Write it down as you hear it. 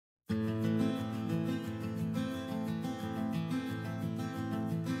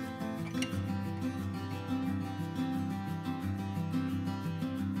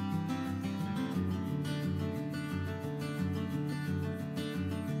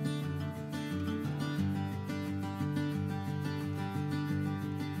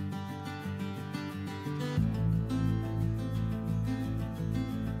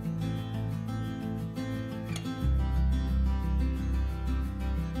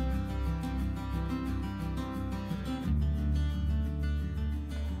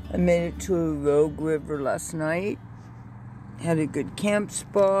I made it to a Rogue River last night. Had a good camp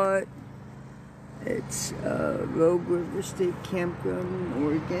spot. It's Rogue River State Campground in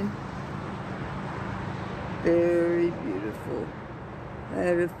Oregon. Very beautiful. I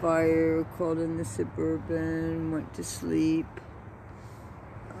had a fire, crawled in the Suburban, went to sleep.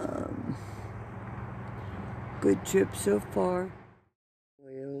 Good trip so far.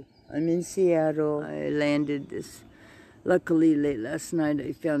 I'm in Seattle. I landed luckily late last night.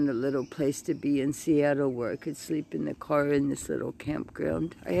 I found a little place to be in Seattle where I could sleep in the car in this little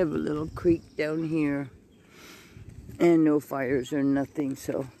campground. I have a little creek down here and no fires or nothing,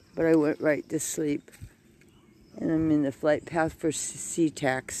 but I went right to sleep. And I'm in the flight path for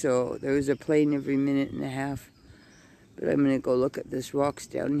Se.7, so there was a plane every minute and a half. But I'm going to go look at this rocks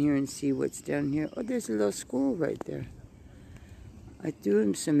down here and see what's down here. Oh, there's a little squirrel right there. I threw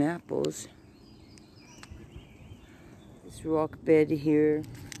him some apples. This rock bed here.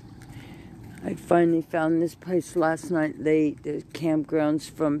 I finally found this place last night late. The campgrounds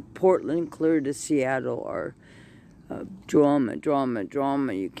from Portland clear to Seattle are drama.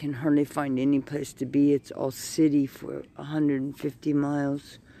 You can hardly find any place to be. It's all city for 150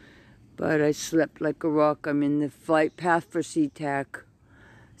 miles. But I slept like a rock. I'm in the flight path for Se.7.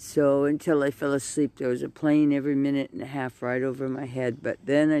 So until I fell asleep, there was a plane every minute and a half right over my head. But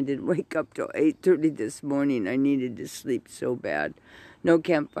then I didn't wake up till 8:30 this morning. I needed to sleep so bad. No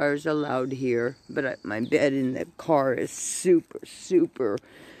campfires allowed here. But my bed in the car is super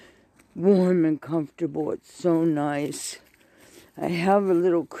warm and comfortable. It's so nice. I have a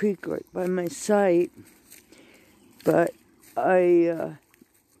little creek right by my site. But I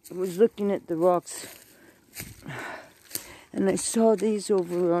was looking at the rocks and I saw these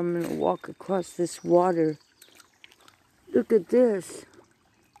over. I'm going to walk across this water. Look at this.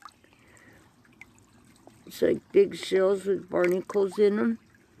 It's like big shells with barnacles in them.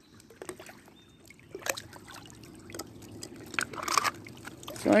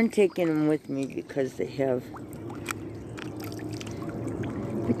 So I'm taking them with me because they're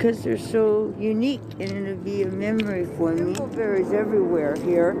so unique, and it'll be a memory for me. Berries everywhere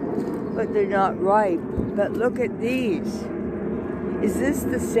here, but they're not ripe. But look at these. Is this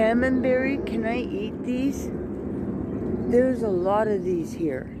the salmon berry? Can I eat these? There's a lot of these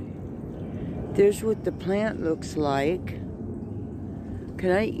here. There's what the plant looks like. Can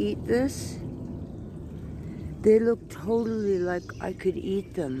I eat this? They look totally like I could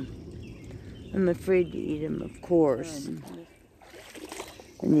eat them. I'm afraid to eat them, of course.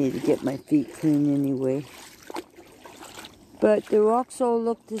 I need to get my feet clean anyway. But the rocks all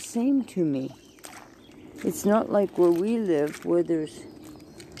look the same to me. It's not like where we live, where there's,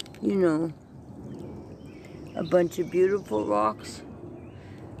 a bunch of beautiful rocks.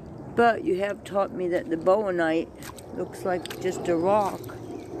 But you have taught me that the bowenite looks like just a rock.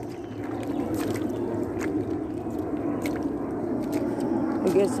 I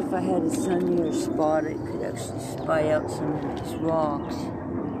guess if I had a sunnier spot, I could actually spy out some of these rocks.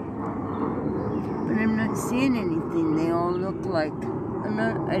 But I'm not seeing anything. They all look like,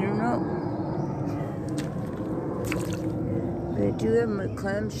 I don't know. But I do have my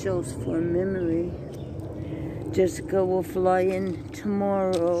clamshells for a memory. Jessica will fly in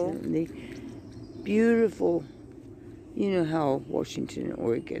tomorrow. The beautiful, you know how Washington and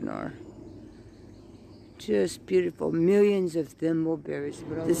Oregon are. Just beautiful. Millions of thimbleberries.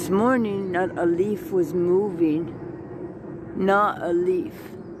 This morning, not a leaf was moving. Not a leaf.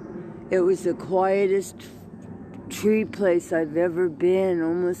 It was the quietest tree place I've ever been.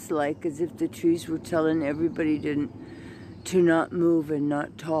 Almost like as if the trees were telling everybody to not move and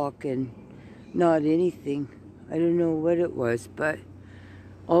not talk and not anything. I don't know what it was, but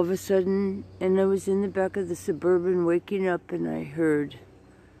all of a sudden, and I was in the back of the Suburban waking up and I heard,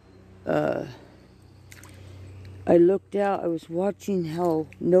 I looked out, I was watching how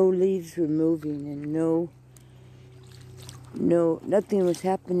no leaves were moving and nothing was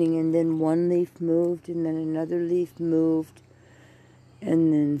happening, and then one leaf moved and then another leaf moved,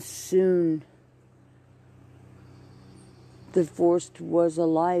 and then soon the forest was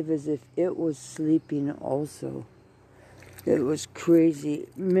alive as if it was sleeping also. It was crazy.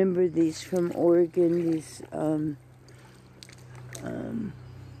 Remember these from Oregon, these, oh,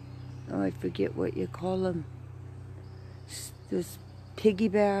 I forget what you call them. This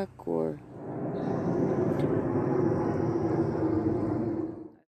piggyback or...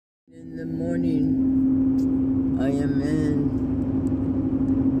 In the morning, I am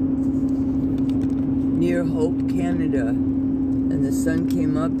near Hope, Canada, and the sun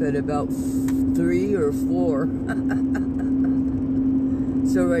came up at about 3 or 4.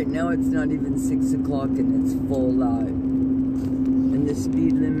 So right now it's not even 6 o'clock and it's full light. And and the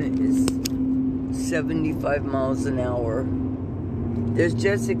speed limit is 75 miles an hour. There's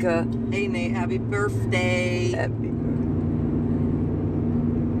Jessica. Hey Nate, happy birthday.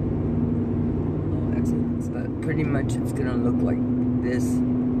 But pretty much it's gonna look like this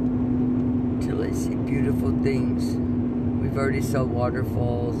till I see beautiful things. We've already saw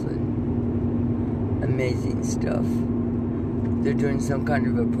waterfalls and amazing stuff. They're doing some kind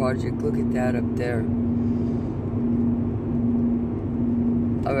of a project. Look at that up there.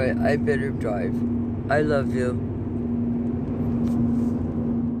 Alright, I better drive. I love you.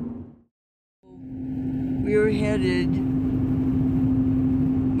 We're headed.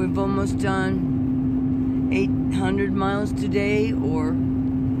 We've almost done 800 miles today, or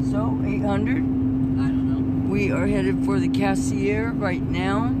so, 800? I don't know. We are headed for the Cassier right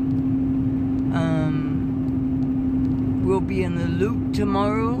now. We'll be in the Loop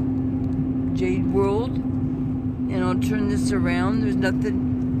tomorrow, Jade World, and I'll turn this around. There's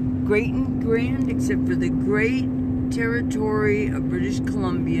nothing great and grand except for the great territory of British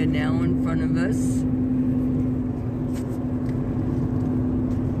Columbia now in front of us.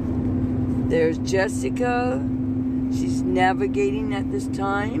 There's Jessica. She's navigating at this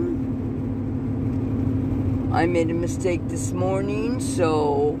time. I made a mistake this morning,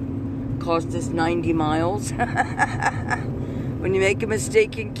 so cost us 90 miles. When you make a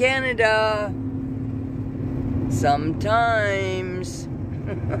mistake in Canada, sometimes.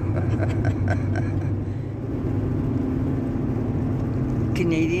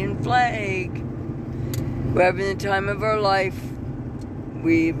 Canadian flag. We're having the time of our life.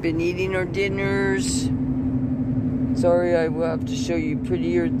 We've been eating our dinners. Sorry, I will have to show you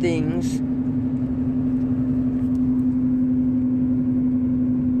prettier things.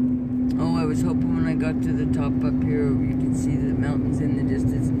 Oh, I was hoping when I got to the top up here, you could see the mountains in the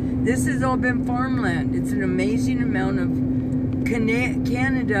distance. This has all been farmland. It's an amazing amount of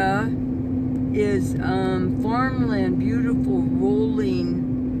Canada is farmland, beautiful rolling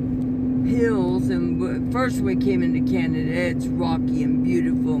hills. And first when we came into Canada, it's rocky and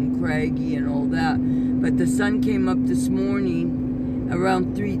beautiful and craggy and all that. But the sun came up this morning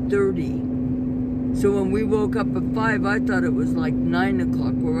around 3:30. So when we woke up at 5, I thought it was like 9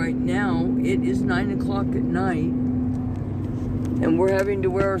 o'clock. Well, right now, it is 9 o'clock at night. And we're having to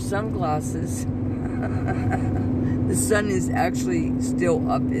wear our sunglasses. The sun is actually still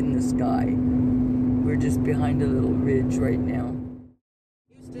up in the sky. We're just behind a little ridge right now.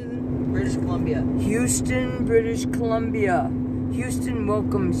 Houston, British Columbia. Houston, British Columbia. Houston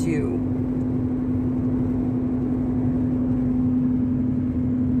welcomes you.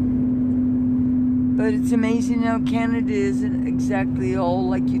 But it's amazing how Canada isn't exactly all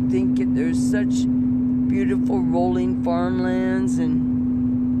like you think it. There's such beautiful rolling farmlands and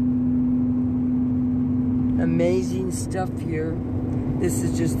amazing stuff here. This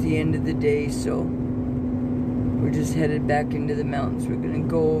is just the end of the day, so we're just headed back into the mountains. We're gonna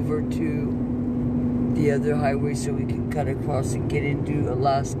go over to the other highway so we can cut across and get into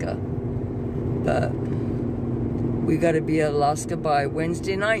Alaska. But we gotta be at Alaska by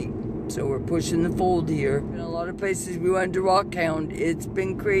Wednesday night. So we're pushing the fold here. In a lot of places we went to rock hound. It's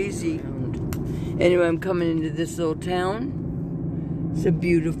been crazy. Anyway, I'm coming into this little town. It's a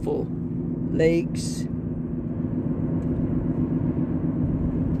beautiful lakes.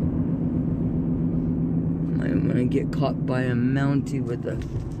 I'm gonna get caught by a Mountie with a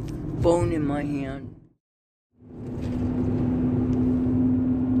phone in my hand.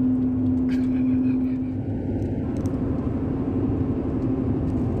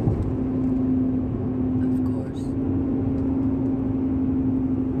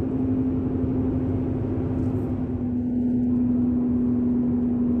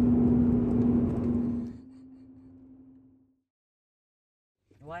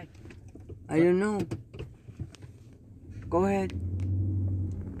 Why? I don't know. Go ahead.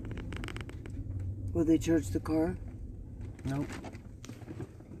 Will they charge the car? Nope.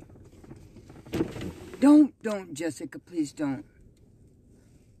 Don't, Jessica, please don't.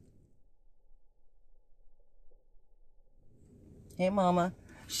 Hey, Mama.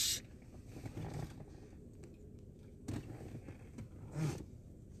 Shh.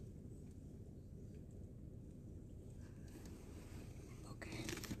 Okay.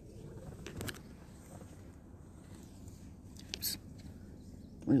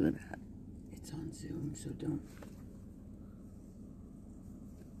 Wait a minute. It's on Zoom, so don't.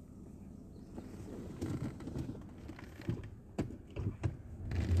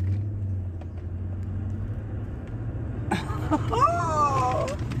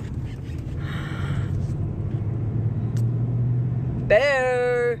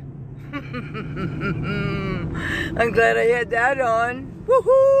 Bear! I'm glad I had that on.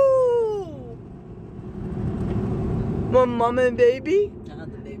 Woohoo! Well, mama and baby? The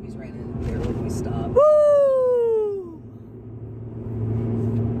baby's right in there when we stop. Woo!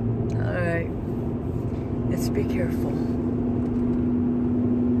 Alright. Let's be careful.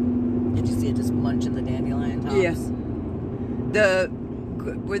 Did you see it just munching the dandelion tops? Yeah.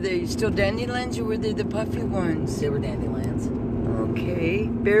 Were they still dandelions or were they the puffy ones? They were dandelions. Okay.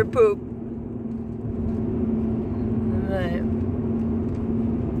 Bear poop. Alright.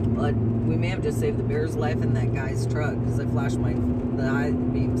 But we may have just saved the bear's life in that guy's truck because I flashed the eye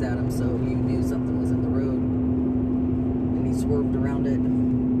beams at him so he knew something was in the road. And he swerved around it.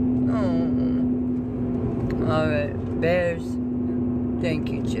 Oh. Alright. Bears.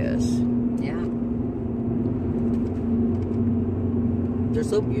 Thank you, Jess. Yeah. They're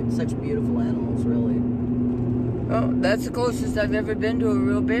such beautiful animals, really. Oh, that's the closest I've ever been to a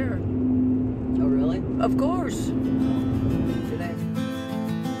real bear. Oh, really? Of course. Today.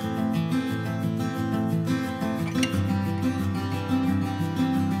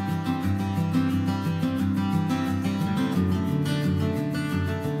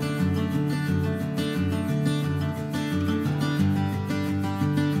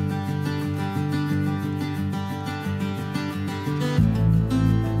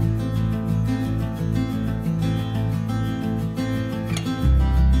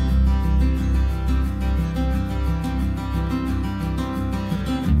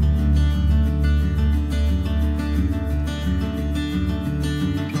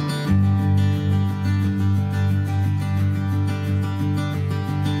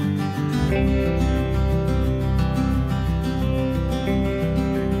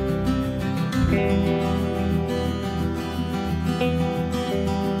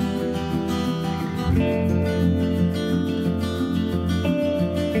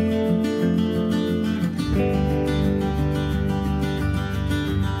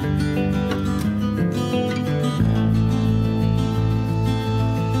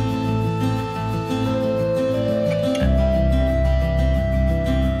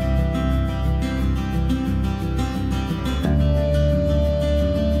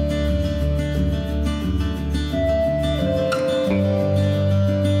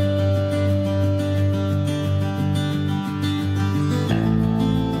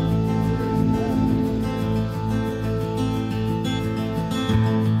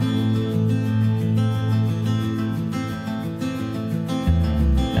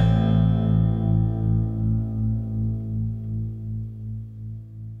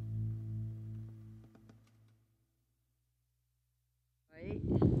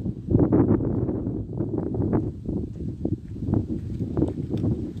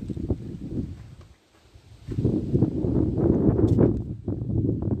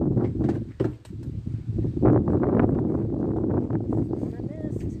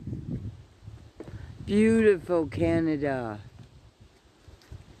 Beautiful Canada.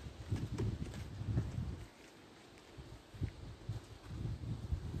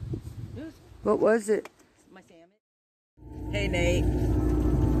 What was it? My sandwich. Hey, Nate.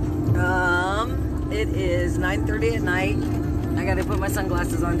 It is 9:30 at night. I gotta put my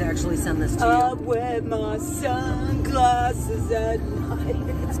sunglasses on to actually send this to you. I wear my sunglasses at night.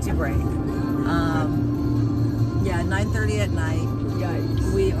 It's too bright. Yeah, 9:30 at night.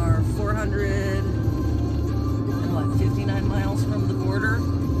 Yikes. We are 459 miles from the border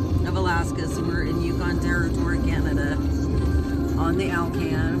of Alaska, so we're in Yukon Territory, Canada, on the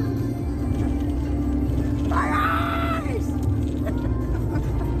Alcan. My eyes!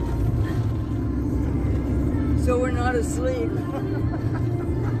 So we're not asleep.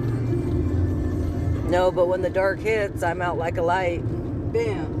 No, but when the dark hits, I'm out like a light.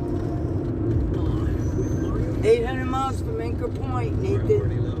 Bam. 800 miles from Anchor Point,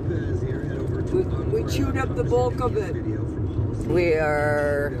 Nathan. We chewed up the bulk of it. We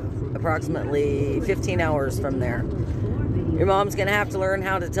are approximately 15 hours from there. Your mom's gonna have to learn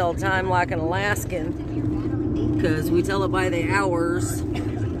how to tell time like an Alaskan, because we tell it by the hours,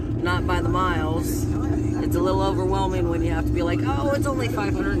 not by the miles. It's a little overwhelming when you have to be like, oh, it's only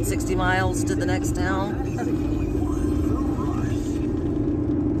 560 miles to the next town.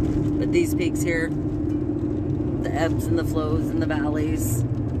 But these peaks here, the ebbs and the flows and the valleys,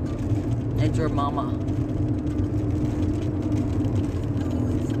 and your mama.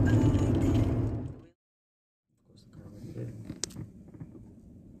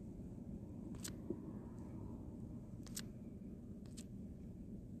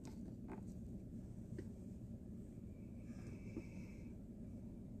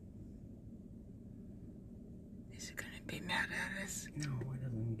 Is it gonna be mad at us? No, it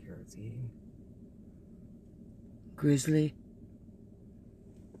doesn't care. it's eating. Grizzly.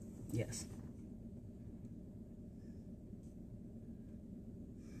 Yes.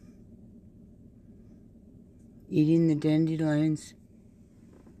 Eating the dandelions.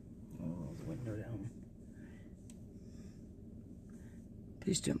 Oh, the window down.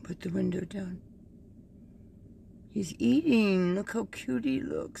 Please don't put the window down. He's eating. Look how cute he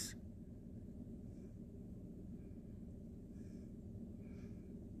looks.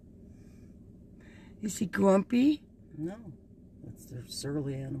 Is he grumpy? No. They're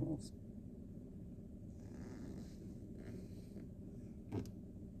surly animals.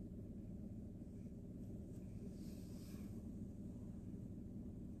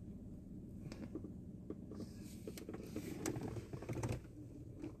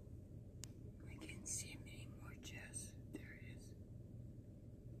 I can't see him anymore, Jess. There he is.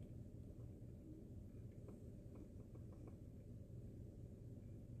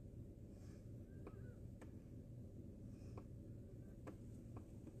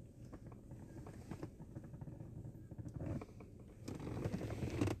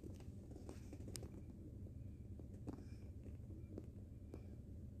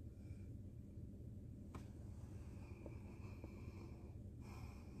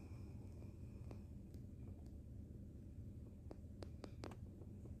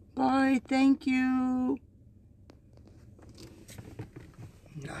 Bye, thank you.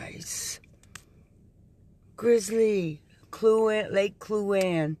 Nice. Grizzly, Lake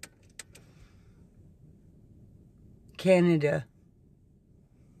Kluane, Canada,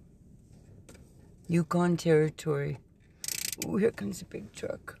 Yukon Territory. Oh, here comes a big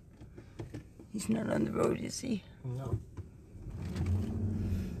truck. He's not on the road, is he? No.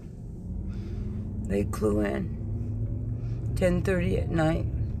 Lake Kluane, 10:30 at night.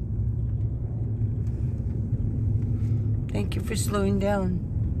 Thank you for slowing down.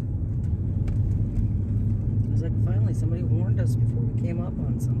 I was like, finally, somebody warned us before we came up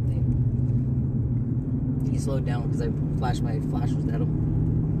on something. He slowed down because my flash was at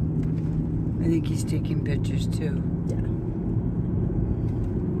him. I think he's taking pictures too. Yeah.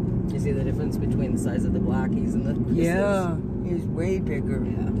 You see the difference between the size of the blackies and the grizzlies? Yeah, he's way bigger.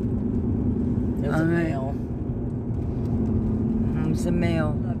 Yeah. There's a male. It's a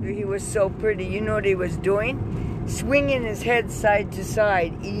male. He was so pretty. You know what he was doing? Swinging his head side to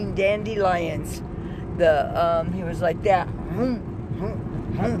side, eating dandelions. He was like that,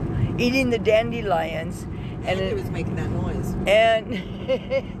 eating the dandelions, And he was making that noise. And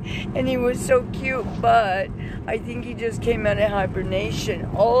and he was so cute. But I think he just came out of hibernation.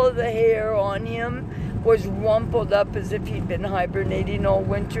 All of the hair on him was rumpled up as if he'd been hibernating all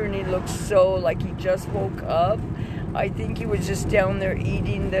winter, and he looked so like he just woke up. I think he was just down there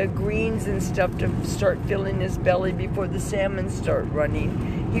eating the greens and stuff to start filling his belly before the salmon start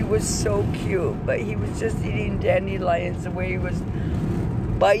running. He was so cute, but he was just eating dandelions the way he was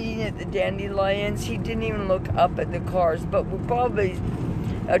biting at the dandelions. He didn't even look up at the cars, but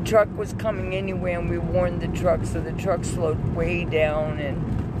a truck was coming anyway, and we warned the truck, so the truck slowed way down.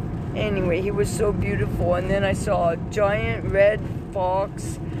 And anyway, he was so beautiful. And then I saw a giant red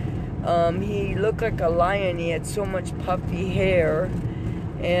fox. He looked like a lion. He had so much puffy hair,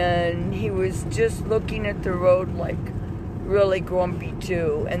 and he was just looking at the road like really grumpy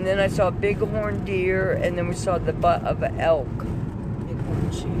too. And then I saw a bighorn deer, and then we saw the butt of an elk.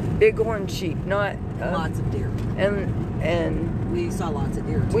 Bighorn sheep. Bighorn sheep, not lots of deer. And we saw lots of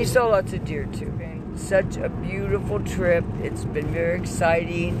deer too. We saw lots of deer too. Such a beautiful trip. It's been very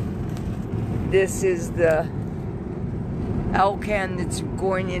exciting. This is the Alcan that's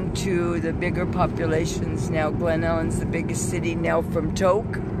going into the bigger populations now. Glen Ellen's the biggest city now from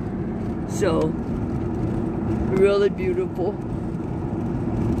Tok. So, really beautiful.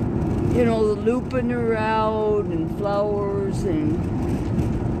 You know, the looping around and flowers and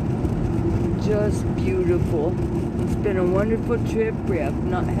just beautiful. It's been a wonderful trip. We have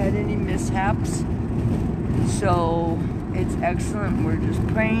not had any mishaps. So, it's excellent. We're just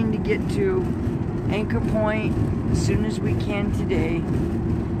praying to get to Anchor Point as soon as we can today.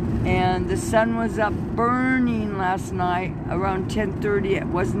 And the sun was up burning last night around 10:30. It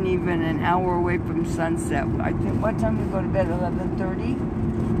wasn't even an hour away from sunset. I think, what time did we go to bed? 11:30?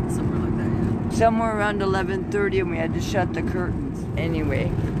 Somewhere like that, yeah. Somewhere around 11:30, and we had to shut the curtains. Anyway,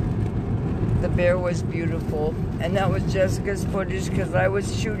 the bear was beautiful. And that was Jessica's footage because I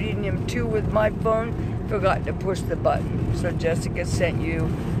was shooting him too with my phone. Forgot to push the button. So Jessica sent you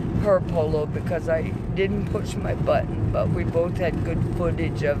her polo because I didn't push my button, but we both had good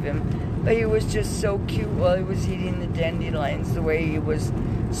footage of him. But he was just so cute while he was eating the dandelions, the way he was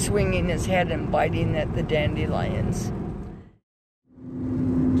swinging his head and biting at the dandelions.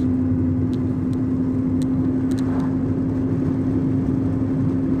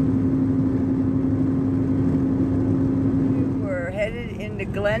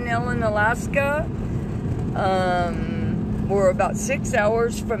 Glen Ellen, Alaska. We're about 6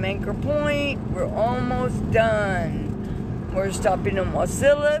 hours from Anchor Point. We're almost done. We're stopping in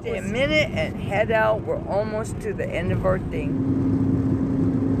Wasilla. Stay a minute and head out. We're almost to the end of our thing.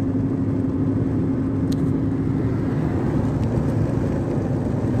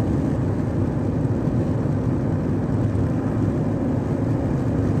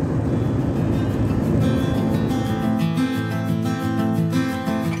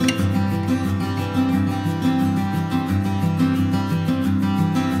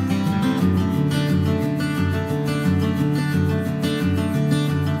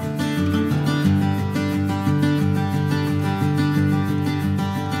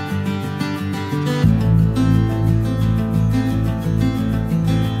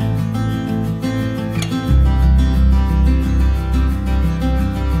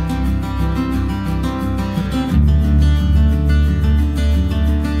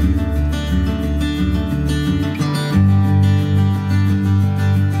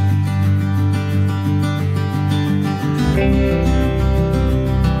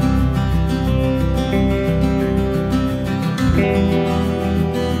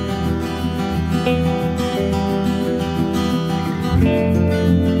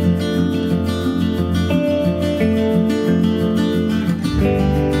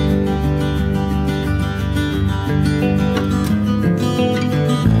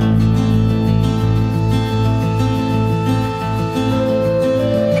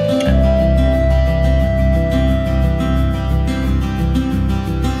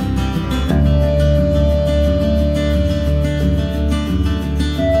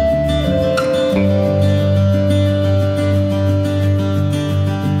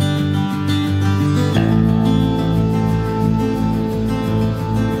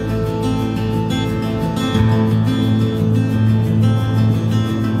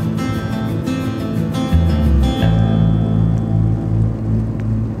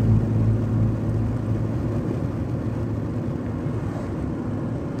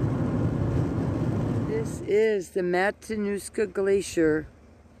 Is the Matanuska Glacier.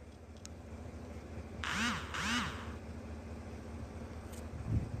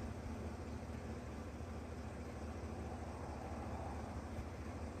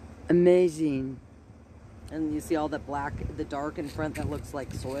 Amazing. And you see all that black, the dark in front that looks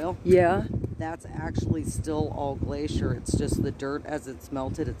like soil? Yeah. That's actually still all glacier. It's just the dirt as it's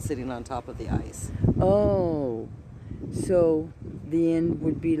melted, it's sitting on top of the ice. Oh. So the end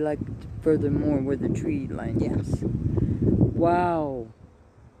would be like furthermore where the tree line is. Wow.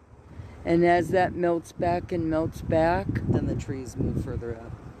 And as that melts back and melts back, then the trees move further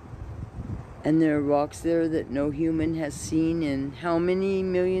up. And there are rocks there that no human has seen in how many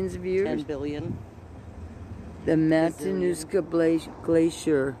millions of years? 10 billion. The Matanuska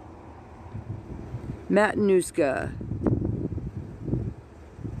Glacier. Matanuska.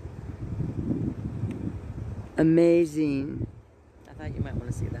 Amazing. I thought you might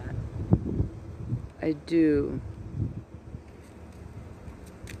want to see that. I do.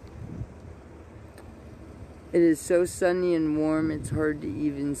 It is so sunny and warm, it's hard to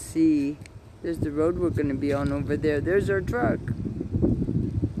even see. There's the road we're going to be on over there. There's our truck.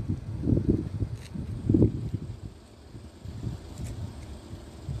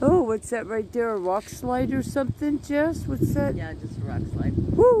 Oh, what's that right there? A rock slide or something, Jess? What's that? Yeah, just a rock slide.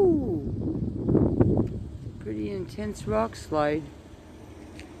 Woo! Pretty intense rock slide.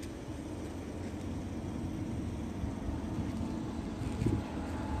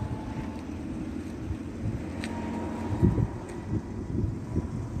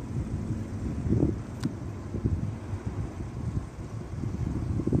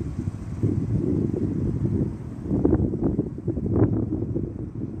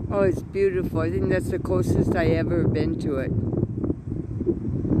 Oh, it's beautiful. I think that's the closest I ever been to it.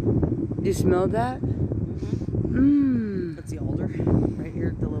 You smell that? Mm-hmm. That's the alder right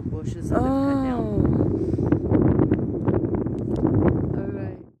here, the little bushes that they've cut down. All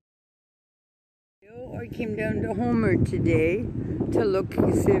right. I came down to Homer today to look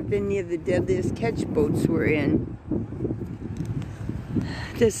to see if any of the deadliest catch boats were in.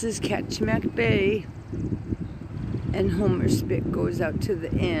 This is Ketchimak Bay. And Homer Spit goes out to the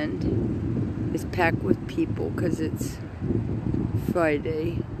end. It's packed with people because it's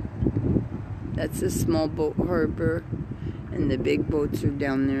Friday. That's a small boat harbor. And the big boats are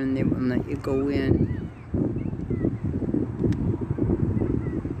down there and they won't let you go in.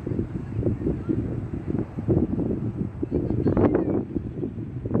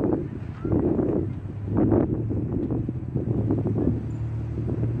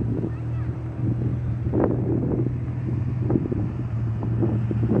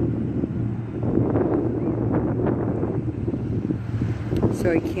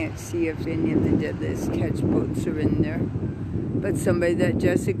 can't see if any of the Deadliest Catch boats are in there. But somebody that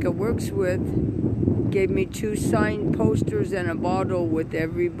Jessica works with gave me 2 signed posters and a bottle with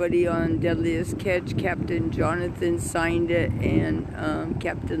everybody on Deadliest Catch. Captain Jonathan signed it, and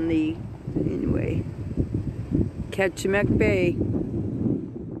Captain Lee. Anyway, Ketchimek Bay.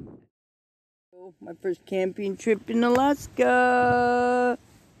 My first camping trip in Alaska.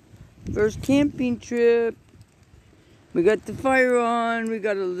 First camping trip. We got the fire on. We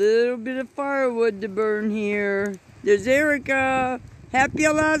got a little bit of firewood to burn here. There's Erica. Happy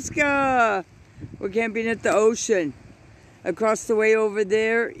Alaska. We're camping at the ocean. Across the way over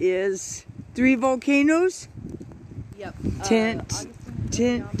there is 3 volcanoes. Yep. Tent.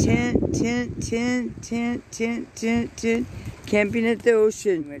 Camping at the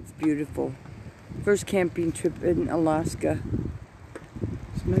ocean. It's beautiful. First camping trip in Alaska.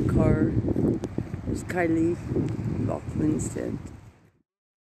 It's my car. There's Kylie. Laughlin's tent.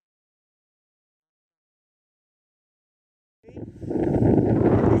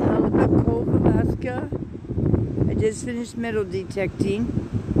 Halibut Cove, Alaska. I just finished metal detecting.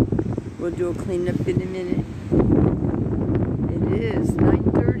 We'll do a cleanup in a minute. It is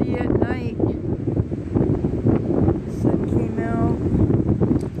 9:30 at night. The sun came out.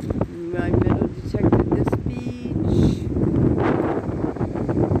 I metal detected this beach.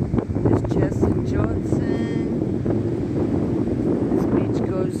 There's Jess and Johnson. This beach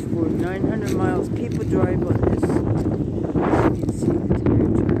goes for 900 miles. People drive on this. You can see the tire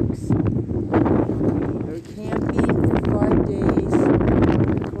tracks. We are camping for 5 days at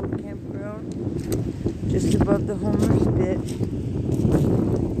the Cove Campground, just above the Homer's Bit.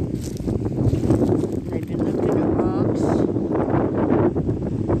 I've been looking at rocks.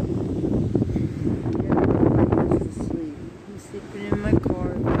 Everybody's asleep. I'm sleeping in my car.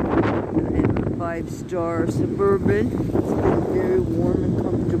 I have a 5-star Suburban. It's been very warm and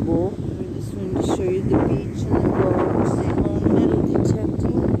comfortable. I just wanted to show you the beach and the rocks. Metal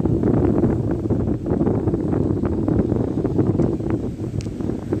detecting.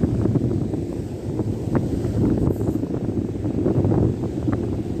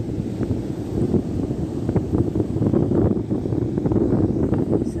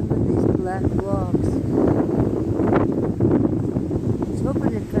 Some of these black rocks. I was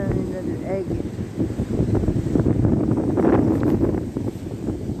hoping to find another agate.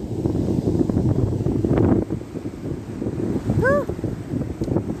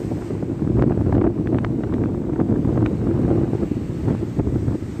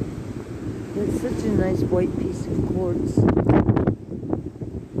 It's such a nice white piece of quartz.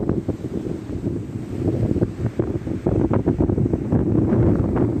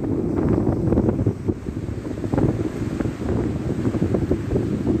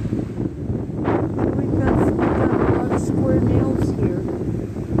 We found a lot of square nails here.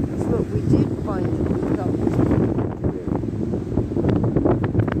 That's what we did find that we thought was good.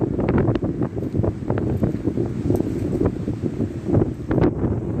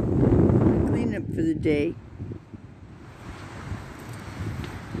 Cleanup for the day.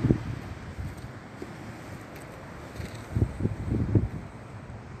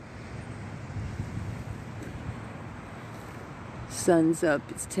 Sun's up.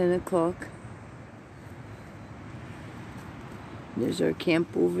 It's 10 o'clock. There's our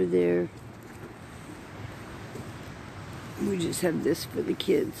camp over there. We just have this for the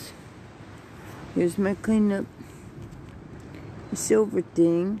kids. Here's my cleanup. A silver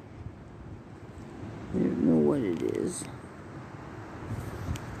thing. I don't know what it is.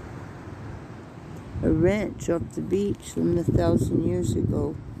 A wrench off the beach from 1,000 years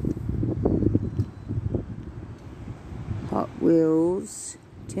ago. Hot Wheels,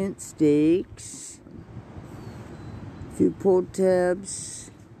 tent stakes, a few pull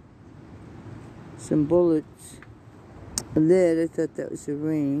tabs, some bullets, a lid. I thought that was a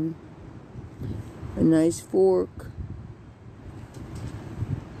ring. A nice fork.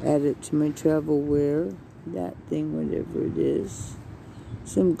 Add it to my travel wear. That thing, whatever it is.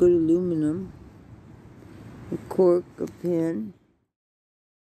 Some good aluminum. A cork, a pen.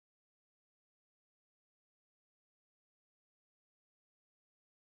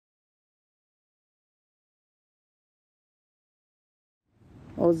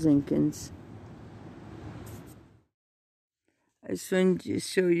 All Zinkins. I just wanted to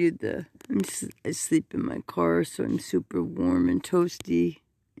show you I sleep in my car, so I'm super warm and toasty.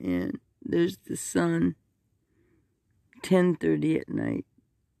 And there's the sun. 10:30 at night.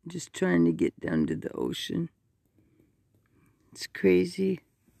 Just trying to get down to the ocean. It's crazy.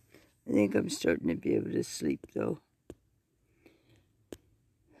 I think I'm starting to be able to sleep though.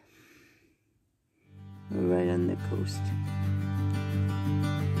 We're right on the coast.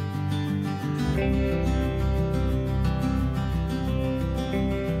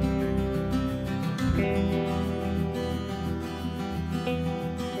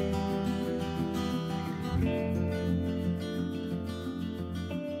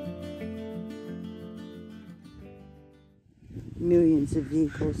 millions of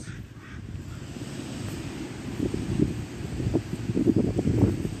eagles.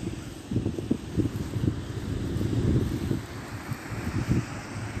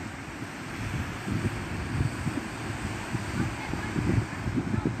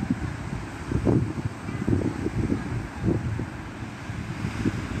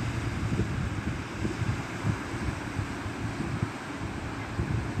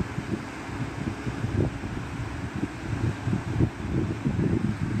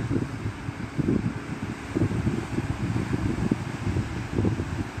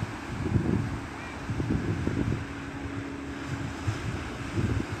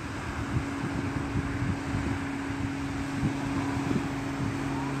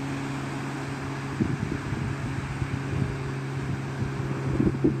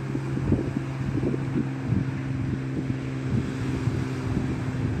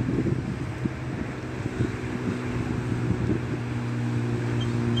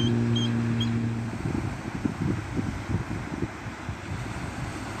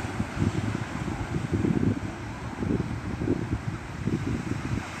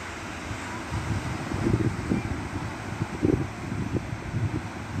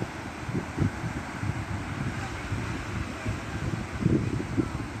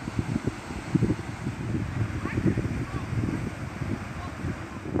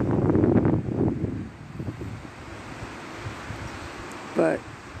 But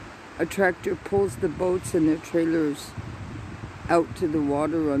a tractor pulls the boats and their trailers out to the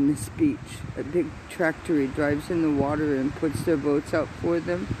water on this beach. A big tractor, he drives in the water and puts their boats out for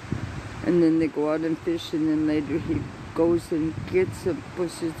them. And then they go out and fish, and then later he goes and gets them,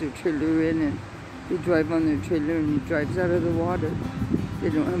 pushes their trailer in, and they drive on their trailer and he drives out of the water. They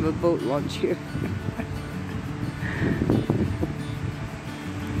don't have a boat launch here.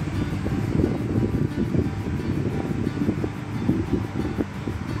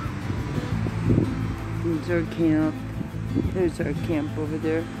 There's our camp. There's our camp over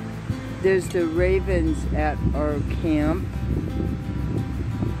there. There's the ravens at our camp.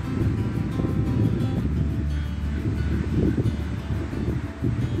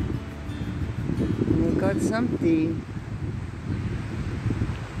 And they got something.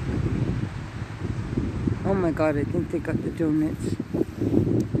 Oh my God, I think they got the donuts.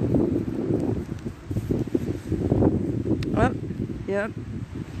 Oh, yep.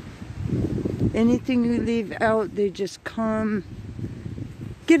 Anything you leave out, they just come.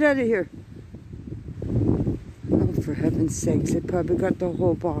 Get out of here. Oh, for heaven's sakes, they probably got the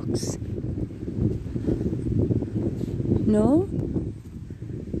whole box. No?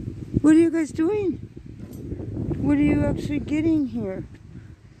 What are you guys doing? What are you actually getting here?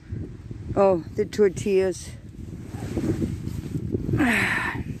 Oh, the tortillas.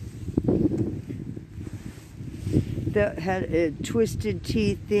 That had a twisted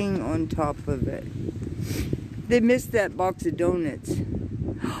tea thing on top of it. They missed that box of donuts.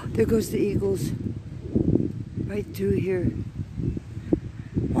 There goes the eagles. Right through here.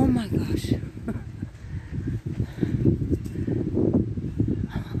 Oh my gosh.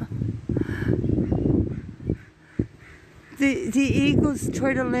 The eagles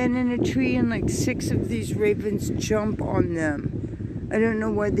try to land in a tree and like 6 of these ravens jump on them. I don't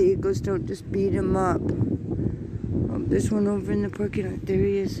know why the eagles don't just beat them up. There's one over in the parking lot. There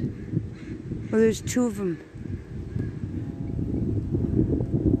he is. Oh, there's 2 of them.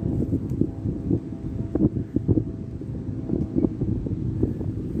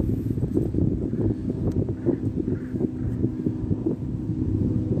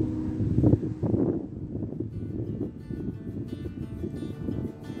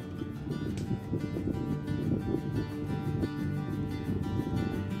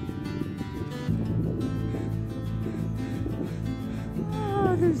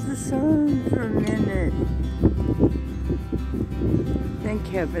 There's the sun for a minute. Thank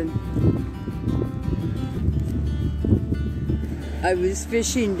heaven. I was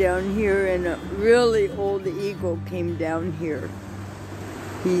fishing down here and a really old eagle came down here.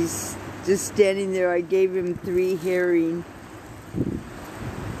 He's just standing there. I gave him 3 herring.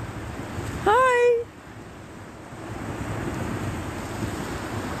 Hi!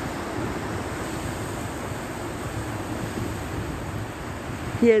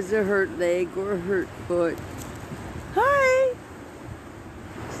 He has a hurt leg or a hurt foot. Hi!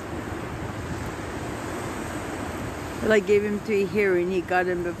 Well, I gave him 3 herring. He got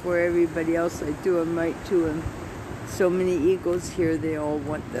him before everybody else. I threw him right to him. So many eagles here, they all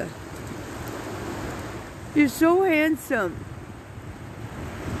want the... You're so handsome.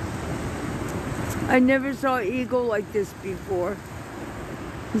 I never saw an eagle like this before.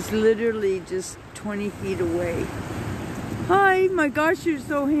 He's literally just 20 feet away. Hi, my gosh, you're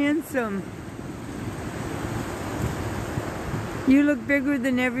so handsome. You look bigger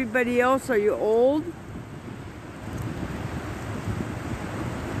than everybody else. Are you old?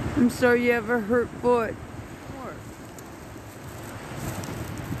 I'm sorry you have a hurt foot.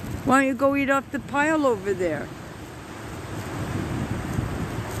 Why don't you go eat off the pile over there?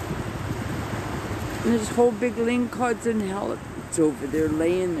 And there's whole big lingcods and halicots over there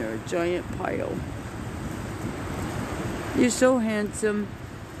laying there, a giant pile. You're so handsome.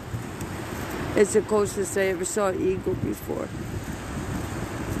 It's the closest I ever saw an eagle before.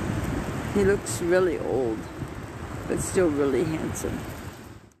 He looks really old, but still really handsome.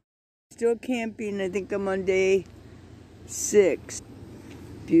 Still camping. I think I'm on day 6.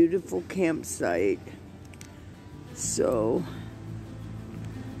 Beautiful campsite. So,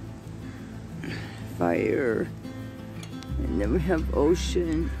 fire. And then we have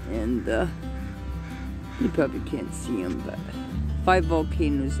ocean and you probably can't see them, but 5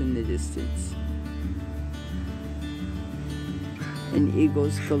 volcanoes in the distance. And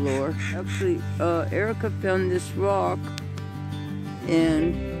eagles galore. Actually, Erica found this rock,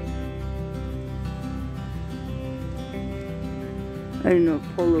 and I don't know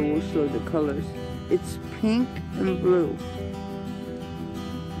if Paula will show the colors. It's pink and blue.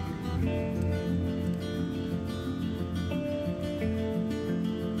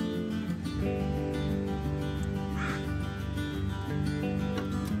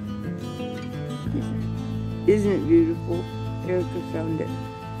 Isn't it beautiful? Erica found it.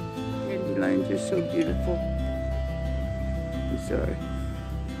 Dandelions are so beautiful. I'm sorry.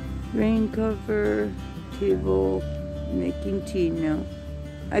 Rain cover, table, making tea now.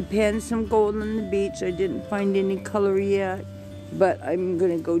 I panned some gold on the beach. I didn't find any color yet, but I'm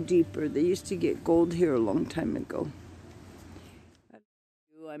gonna go deeper. They used to get gold here a long time ago.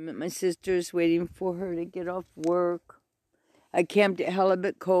 I'm at my sister's waiting for her to get off work. I camped at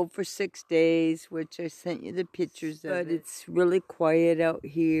Halibut Cove for 6 days, which I sent you the pictures of. But it's really quiet out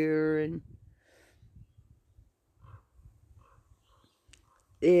here, and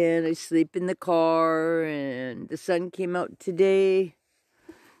I sleep in the car, and the sun came out today.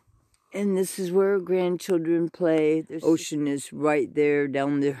 And this is where grandchildren play. The ocean is right there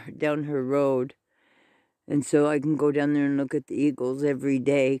down her road. And so I can go down there and look at the eagles every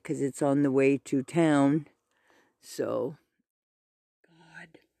day because it's on the way to town. So,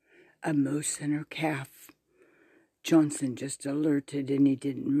 God, a moose and her calf. Johnson just alerted and he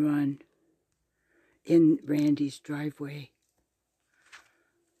didn't run in Randy's driveway.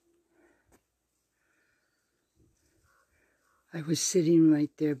 I was sitting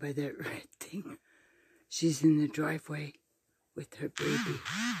right there by that red thing. She's in the driveway with her baby.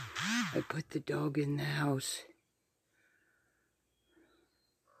 I put the dog in the house.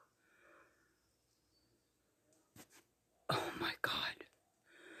 Oh my God.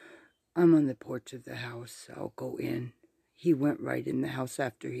 I'm on the porch of the house. I'll go in. He went right in the house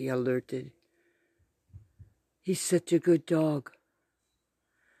after he alerted. He's such a good dog.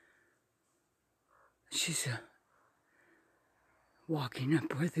 She's walking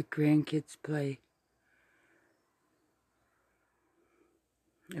up where the grandkids play.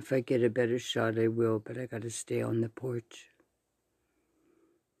 If I get a better shot, I will, but I gotta stay on the porch.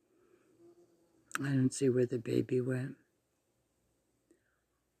 I don't see where the baby went.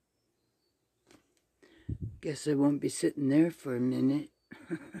 Guess I won't be sitting there for a minute.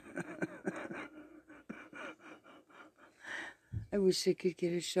 I wish I could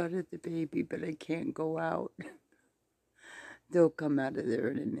get a shot at the baby, but I can't go out. They'll come out of there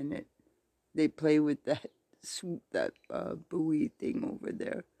in a minute. They play with that buoy thing over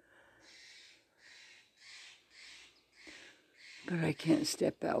there. But I can't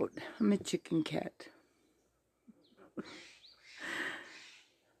step out. I'm a chicken cat.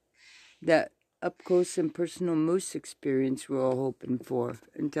 That up close and personal moose experience we're all hoping for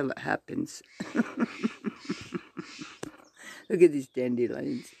until it happens. Look at these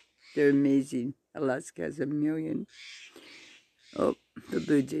dandelions. They're amazing. Alaska has 1 million. Oh, the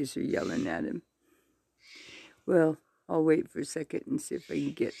blue jays are yelling at him. Well, I'll wait for a second and see if I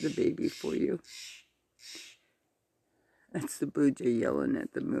can get the baby for you. That's the blue jay yelling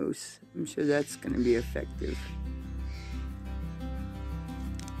at the moose. I'm sure that's going to be effective.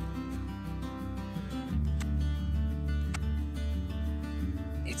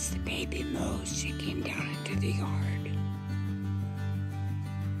 It's the baby moose. She came down into the yard.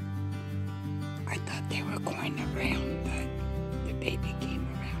 I thought they were going around, but the baby came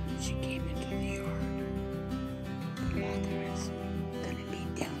around and she came into the yard. The mother is going to be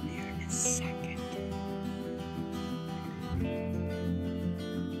down there in a second.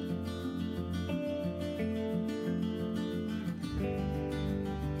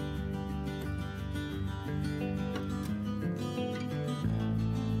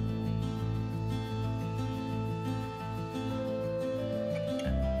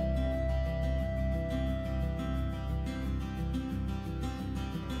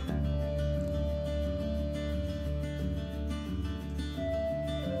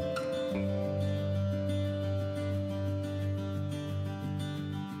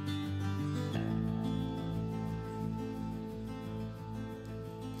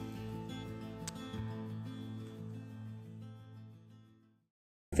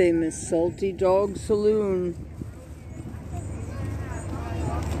 Famous Salty Dog Saloon.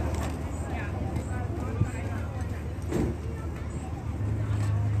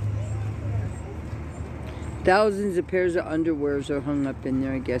 Thousands of pairs of underwears are hung up in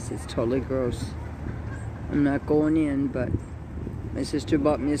there. I guess it's totally gross. I'm not going in, but my sister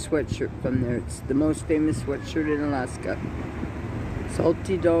bought me a sweatshirt from there. It's the most famous sweatshirt in Alaska.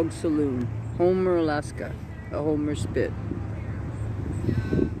 Salty Dog Saloon, Homer, Alaska. A Homer spit.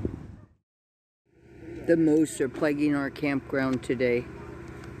 The moose are plaguing our campground today.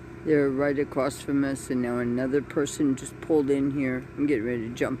 They're right across from us, and now another person just pulled in here. I'm getting ready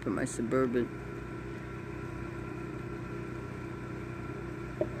to jump in my Suburban.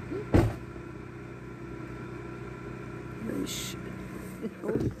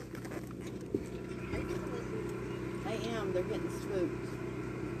 I am. They're getting spooked.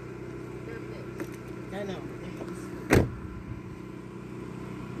 I know.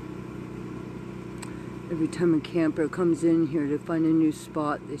 Every time a camper comes in here to find a new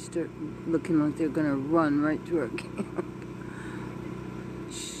spot, they start looking like they're going to run right through our camp.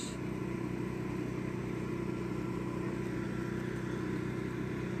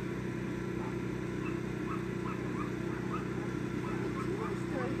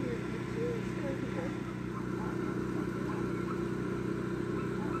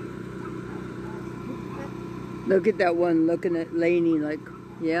 Look at that one looking at Lainey like,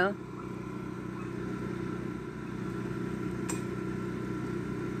 yeah?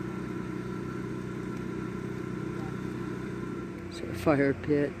 It's a fire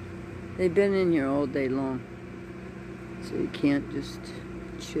pit. They've been in here all day long, so you can't just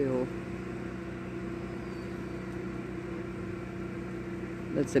chill.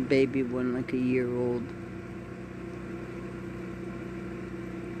 That's a baby one, like a year old.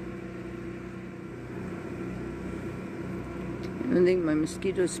 I don't think my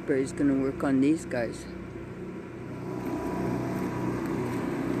mosquito spray is going to work on these guys.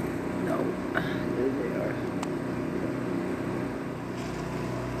 No, there they are.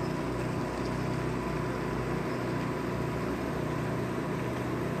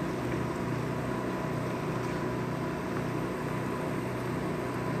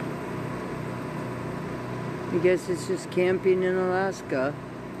 I guess it's just camping in Alaska.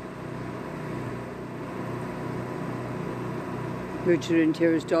 Richard and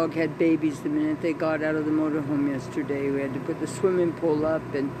Tara's dog had babies the minute they got out of the motorhome yesterday. We had to put the swimming pool up,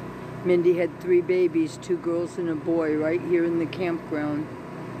 and Mindy had 3 babies, 2 girls and a boy, right here in the campground.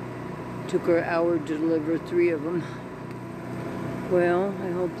 Took her an hour to deliver 3 of them. Well, I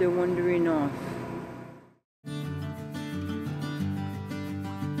hope they're wandering off.